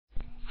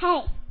Hey.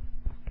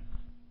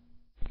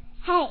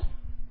 Hey.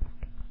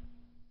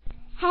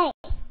 Hey.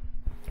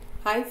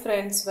 Hi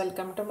friends,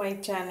 welcome to my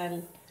channel.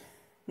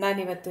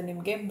 ನಾನಿವತ್ತು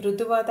ನಿಮಗೆ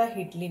ಮೃದುವಾದ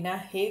ಇಡ್ಲಿನ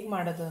ಹೇಗೆ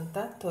ಮಾಡೋದು ಅಂತ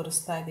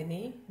ತೋರಿಸ್ತಾ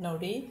ಇದ್ದೀನಿ.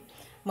 ನೋಡಿ,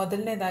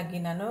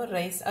 ಮೊದಲನೇದಾಗಿ ನಾನು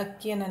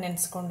ಅಕ್ಕಿಯನ್ನು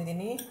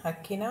ನೆನೆಸ್ಕೊಂಡಿದ್ದೀನಿ.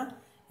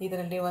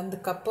 ಇದರಲ್ಲಿ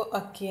 1 ಕಪ್ಪು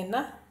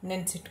ಅಕ್ಕಿಯನ್ನು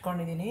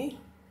ನೆನೆಸಿಟ್ಕೊಂಡಿದ್ದೀನಿ.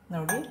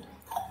 ನೋಡಿ,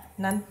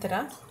 ನಂತರ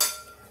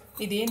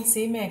ಇದೇನು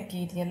ಸೀಮೆ ಅಕ್ಕಿ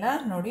ಇದೆಯಲ್ಲ,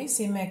 ನೋಡಿ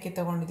ಸೀಮೆ ಅಕ್ಕಿ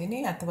ತೊಗೊಂಡಿದ್ದೀನಿ,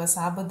 ಅಥವಾ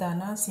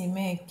ಸಾಬುದಾನ,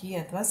 ಸೀಮೆ ಅಕ್ಕಿ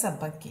ಅಥವಾ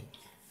ಸಬ್ಬಕ್ಕಿ,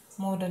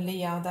 3ರಲ್ಲಿ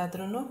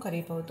ಯಾವುದಾದ್ರೂ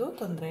ಕರಿಬೋದು,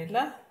 ತೊಂದರೆ ಇಲ್ಲ.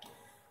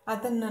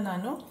 ಅದನ್ನು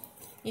ನಾನು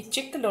ಈ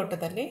ಚಿಕ್ಕ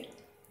ಲೋಟದಲ್ಲಿ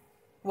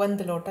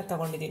 1 ಲೋಟ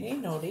ತೊಗೊಂಡಿದ್ದೀನಿ.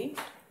 ನೋಡಿ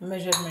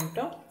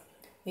ಮೆಜರ್ಮೆಂಟು,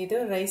 ಇದು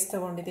ರೈಸ್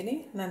ತೊಗೊಂಡಿದ್ದೀನಿ.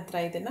 ನಂತರ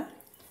ಇದನ್ನು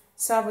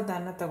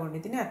ಸಾಬುದಾನ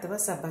ತೊಗೊಂಡಿದ್ದೀನಿ ಅಥವಾ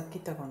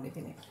ಸಬ್ಬಕ್ಕಿ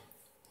ತೊಗೊಂಡಿದ್ದೀನಿ.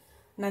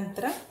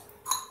 ನಂತರ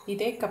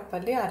ಇದೇ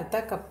ಕಪ್ಪಲ್ಲಿ ಅರ್ಧ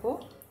ಕಪ್ಪು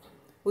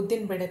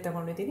ಉದ್ದಿನಬೇಳೆ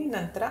ತೊಗೊಂಡಿದ್ದೀನಿ.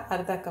 ನಂತರ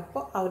ಅರ್ಧ ಕಪ್ಪು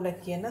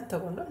ಅವಲಕ್ಕಿಯನ್ನು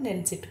ತೊಗೊಂಡು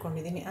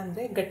ನೆನೆಸಿಟ್ಕೊಂಡಿದ್ದೀನಿ,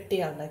 ಅಂದರೆ ಗಟ್ಟಿ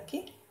ಅವಲಕ್ಕಿ.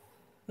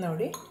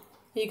 ನೋಡಿ,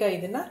 ಈಗ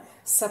ಇದನ್ನು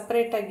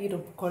ಸಪ್ರೇಟಾಗಿ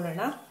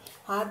ರುಬ್ಕೊಳ್ಳೋಣ.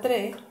 ಆದರೆ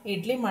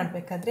ಇಡ್ಲಿ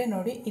ಮಾಡಬೇಕಾದ್ರೆ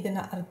ನೋಡಿ,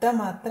 ಇದನ್ನು ಅರ್ಧ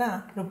ಮಾತ್ರ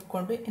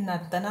ರುಬ್ಕೊಂಡು ಇನ್ನು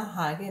ಅರ್ಧನ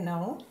ಹಾಗೆ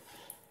ನಾವು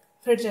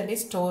ಫ್ರಿಡ್ಜಲ್ಲಿ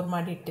ಸ್ಟೋರ್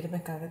ಮಾಡಿ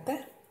ಇಟ್ಟಿರಬೇಕಾಗತ್ತೆ.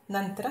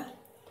 ನಂತರ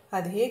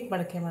ಅದು ಹೇಗೆ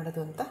ಬಳಕೆ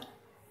ಮಾಡೋದು ಅಂತ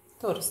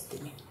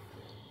ತೋರಿಸ್ತೀನಿ.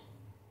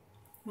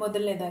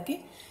 ಮೊದಲನೇದಾಗಿ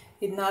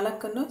ಇದು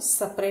 4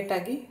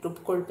 ಸಪ್ರೇಟಾಗಿ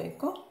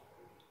ರುಬ್ಕೊಳ್ಬೇಕು.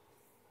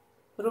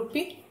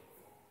 ರುಬ್ಬಿ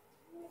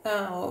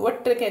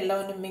ಒಟ್ಟಿಗೆ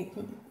ಎಲ್ಲವನ್ನು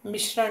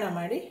ಮಿಶ್ರಣ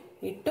ಮಾಡಿ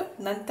ಇಟ್ಟು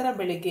ನಂತರ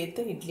ಬೆಳಿಗ್ಗೆ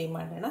ಎದ್ದು ಇಡ್ಲಿ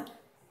ಮಾಡೋಣ.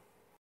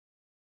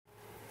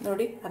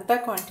 ನೋಡಿ, ಅರ್ಧ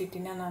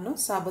ಕ್ವಾಂಟಿಟಿನ ನಾನು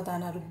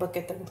ಸಾಬುದಾನ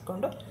ರುಬ್ಬಕ್ಕೆ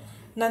ತೆಗೆದುಕೊಂಡು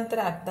ನಂತರ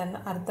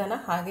ಅರ್ಧನ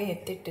ಹಾಗೆ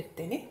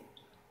ಎತ್ತಿಟ್ಟಿರ್ತೀನಿ.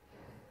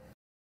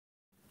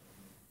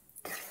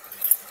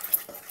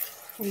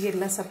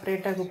 ಈಗೆಲ್ಲ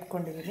ಸಪ್ರೇಟಾಗಿ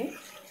ರುಬ್ಕೊಂಡಿದ್ದೀನಿ.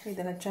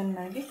 ಇದನ್ನು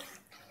ಚೆನ್ನಾಗಿ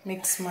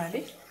ಮಿಕ್ಸ್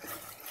ಮಾಡಿ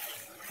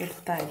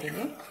ಇಡ್ತಾ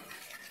ಇದ್ದೀನಿ.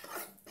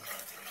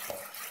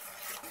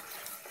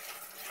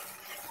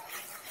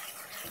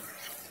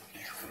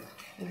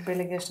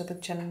 ಬೆಳಗ್ಗೆ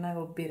ಅಷ್ಟೊತ್ತಿಗೆ ಚೆನ್ನಾಗಿ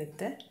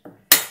ಉಬ್ಬಿರುತ್ತೆ.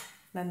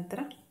 ನಂತರ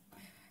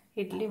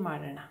ಇಡ್ಲಿ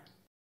ಮಾಡೋಣ.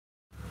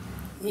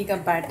 ಈಗ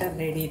ಬ್ಯಾಟರ್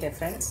ರೆಡಿ ಇದೆ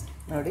ಫ್ರೆಂಡ್ಸ್.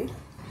 ನೋಡಿ,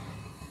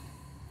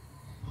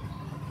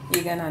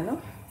 ಈಗ ನಾನು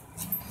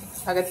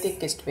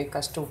ಅಗತ್ಯಕ್ಕೆ ಎಷ್ಟು ಬೇಕು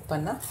ಅಷ್ಟು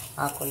ಉಪ್ಪನ್ನು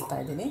ಹಾಕ್ಕೊಳ್ತಾ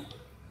ಇದ್ದೀನಿ.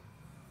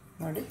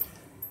 ನೋಡಿ,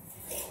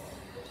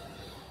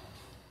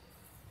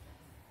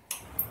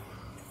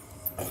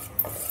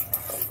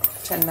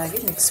 ಚೆನ್ನಾಗಿ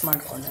ಮಿಕ್ಸ್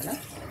ಮಾಡ್ಕೊಳ್ಳೋಣ.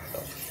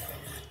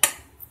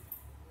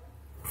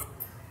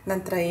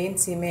 ನಂತರ ಏನು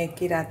ಸೀಮೆ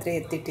ಅಕ್ಕಿ ರಾತ್ರಿ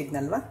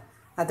ಎತ್ತಿಟ್ಟಿದ್ನಲ್ವ,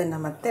 ಅದನ್ನು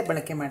ಮತ್ತೆ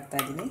ಬಳಕೆ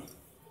ಮಾಡ್ತಾಯಿದ್ದೀನಿ.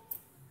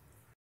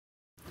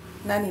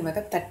 ನಾನಿವಾಗ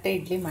ತಟ್ಟೆ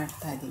ಇಡ್ಲಿ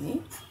ಮಾಡ್ತಾಯಿದ್ದೀನಿ.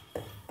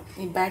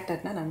 ಈ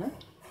ಬ್ಯಾಟರ್ನ ನಾನು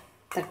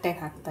ತಟ್ಟೆಗೆ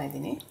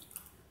ಹಾಕ್ತಾಯಿದ್ದೀನಿ.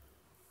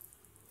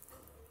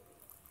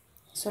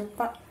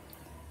 ಸ್ವಲ್ಪ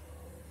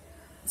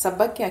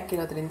ಸಬ್ಬಕ್ಕಿ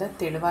ಹಾಕಿರೋದ್ರಿಂದ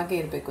ತೆಳುವಾಗೇ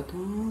ಇರಬೇಕು,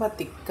 ತುಂಬ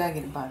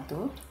ತಿಕ್ಕಾಗಿರಬಾರ್ದು.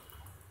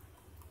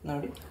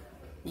 ನೋಡಿ,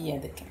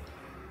 ಅದಕ್ಕೆ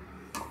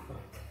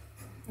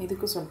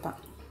ಇದಕ್ಕೂ ಸ್ವಲ್ಪ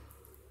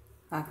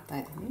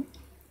ಹಾಕ್ತಾಯಿದ್ದೀನಿ.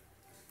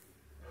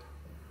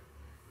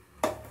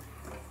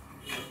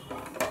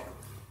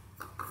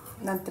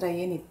 ನಂತರ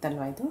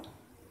ಏನಿತ್ತಲ್ವ ಇದು,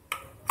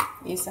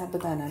 ಈ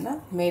ಸಾಬುದಾನನ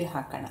ಮೇಲೆ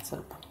ಹಾಕೋಣ.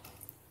 ಸ್ವಲ್ಪ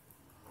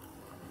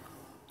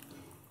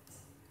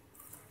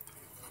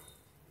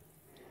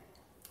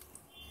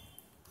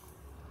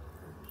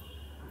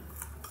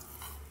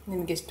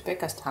ನಿಮ್ಗೆ ಎಷ್ಟು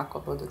ಬೇಕು ಅಷ್ಟು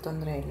ಹಾಕೋಬೋದು,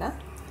 ತೊಂದರೆ ಇಲ್ಲ.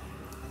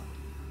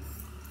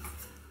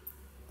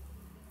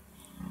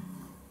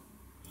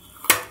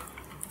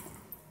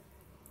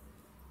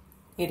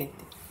 ಈ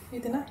ರೀತಿ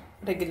ಇದನ್ನು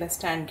ರೆಗ್ಯುಲರ್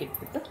ಸ್ಟ್ಯಾಂಡ್ಗೆ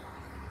ಇಟ್ಬಿಟ್ಟು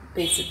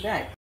ಬೇಯಿಸಿದ್ರೆ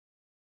ಆಯಿತು.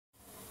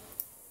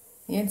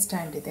 ಏನು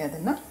ಸ್ಟ್ಯಾಂಡ್ ಇದೆ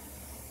ಅದನ್ನು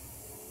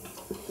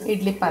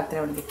ಇಡ್ಲಿ ಪಾತ್ರೆ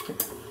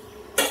ಒಳಗಿಟ್ಬಿಟ್ಟು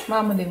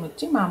ಮಾಮೂಲಿ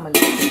ಮುಚ್ಚಿ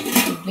ಮಾಮೂಲಿ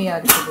ಇಡ್ಲಿ ಯಾವ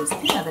ರೀತಿ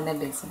ಬೇಯಿಸ್ತೀನಿ ಅದನ್ನೇ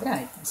ಬೇಯಿಸಿದ್ರೆ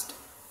ಆಯಿತು ಅಷ್ಟೆ.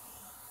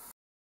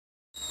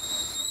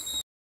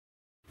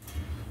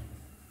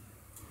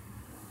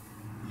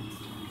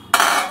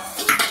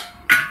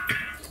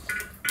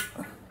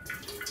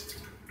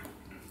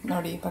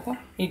 ನೋಡಿ, ಇವಾಗ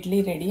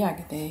ಇಡ್ಲಿ ರೆಡಿ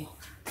ಆಗಿದೆ.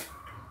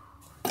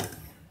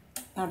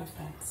 ನೋಡಿ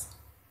ಫ್ರೆಂಡ್ಸ್,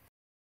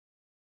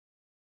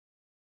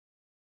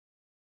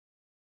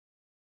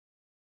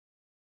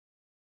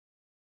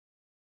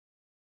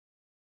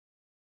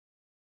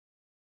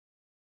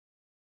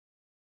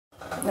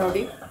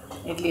 ನೋಡಿ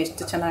ಇಡ್ಲಿ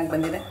ಎಷ್ಟು ಚೆನ್ನಾಗಿ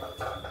ಬಂದಿದೆ.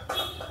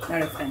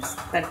 ನೋಡಿ ಫ್ರೆಂಡ್ಸ್,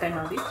 ತಟ್ಟೆ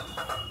ನೋಡಿ,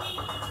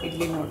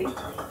 ಇಡ್ಲಿ ನೋಡಿ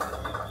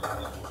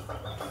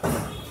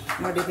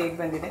ಹೇಗೆ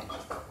ಬಂದಿದೆ,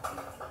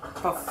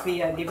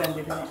 ಪಫಿಯಾಗಿ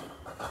ಬಂದಿದೆ.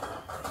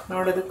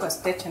 ನೋಡೋದಕ್ಕೂ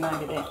ಅಷ್ಟೇ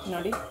ಚೆನ್ನಾಗಿದೆ.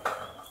 ನೋಡಿ,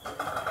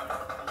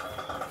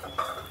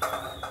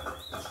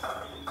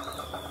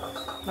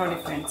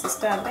 ಫ್ರೆಂಡ್ಸ್,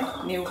 ಇಷ್ಟ ಆದರೆ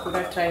ನೀವು ಕೂಡ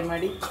ಟ್ರೈ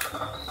ಮಾಡಿ.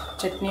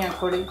 ಚಟ್ನಿ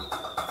ಹಾಕ್ಕೊಳ್ಳಿ,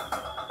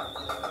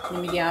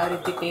 ನಿಮಗೆ ಯಾವ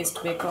ರೀತಿ ಟೇಸ್ಟ್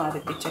ಬೇಕೋ ಆ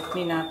ರೀತಿ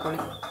ಚಟ್ನಿನ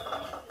ಹಾಕ್ಕೊಳ್ಳಿ,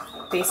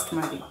 ಟೇಸ್ಟ್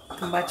ಮಾಡಿ.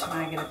 ತುಂಬ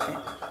ಚೆನ್ನಾಗಿರುತ್ತೆ,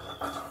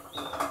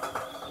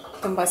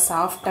 ತುಂಬ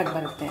ಸಾಫ್ಟಾಗಿ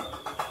ಬರುತ್ತೆ.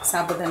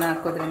 ಸಾಬುದಾನ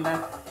ಹಾಕೋದ್ರಿಂದ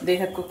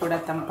ದೇಹಕ್ಕೂ ಕೂಡ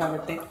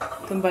ತಂಪಾಗುತ್ತೆ,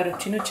 ತುಂಬ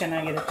ರುಚಿನೂ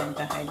ಚೆನ್ನಾಗಿರುತ್ತೆ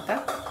ಅಂತ ಹೇಳ್ತಾ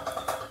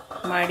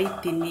ಮಾಡಿ,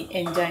 ತಿನ್ನಿ,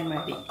 ಎಂಜಾಯ್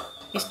ಮಾಡಿ.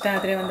 ಇಷ್ಟ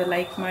ಆದರೆ ಒಂದು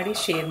ಲೈಕ್ ಮಾಡಿ,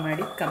 ಶೇರ್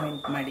ಮಾಡಿ,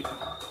 ಕಮೆಂಟ್ ಮಾಡಿ.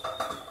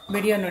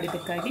 ವಿಡಿಯೋ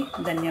ನೋಡಿದ್ದಕ್ಕಾಗಿ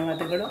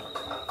ಧನ್ಯವಾದಗಳು.